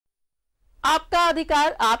आपका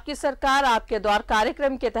अधिकार आपकी सरकार आपके द्वार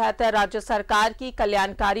कार्यक्रम के तहत राज्य सरकार की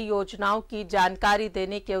कल्याणकारी योजनाओं की जानकारी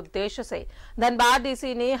देने के उद्देश्य से धनबाद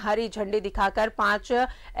डीसी ने हरी झंडी दिखाकर 5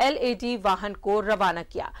 एलईडी वाहन को रवाना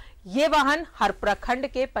किया। ये वाहन हर प्रखंड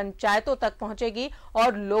के पंचायतों तक पहुंचेगी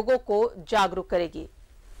और लोगों को जागरूक करेगी।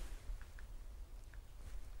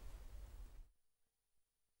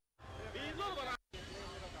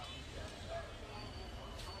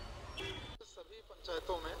 सभी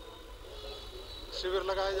पंचायतों में शिविर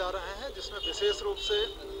लगाए जा रहे हैं, जिसमें विशेष रूप से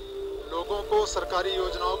लोगों को सरकारी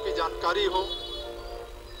योजनाओं की जानकारी हो।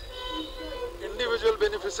 इंडिविजुअल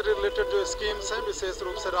बेनिफिशियरी रिलेटेड जो स्कीम्स हैं, विशेष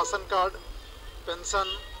रूप से ration card,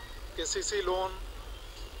 pension, KCC loan,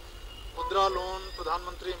 मुद्रा लोन,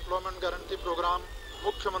 प्रधानमंत्री एम्प्लॉयमेंट गारंटी प्रोग्राम,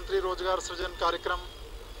 मुख्यमंत्री रोजगार सृजन कार्यक्रम,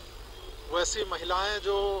 वैसी महिलाएं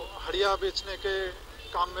जो हड़िया बेचने के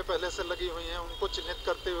काम में पहले से लगी हुई हैं, उनको चिन्हित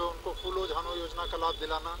करते हुए उनको फूलो झानो योजना का लाभ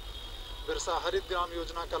दिलाना, बिरसा हरित ग्राम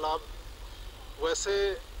योजना का लाभ, वैसे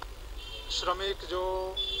श्रमिक जो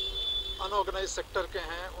अनऑर्गेनाइज सेक्टर के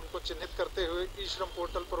हैं उनको चिन्हित करते हुए ई श्रम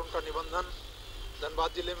पोर्टल पर उनका निबंधन।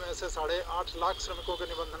 धनबाद जिले में ऐसे 8.5 लाख श्रमिकों के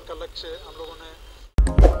निबंधन का लक्ष्य हम लोगों ने।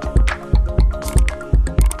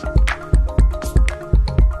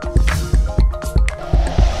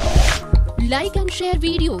 Like and share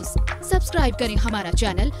videos, subscribe करें हमारा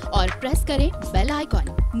चैनल और प्रेस करें बेल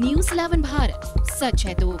आइकॉन। न्यूज़ 11 भारत, सच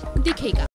है तो दिखेगा।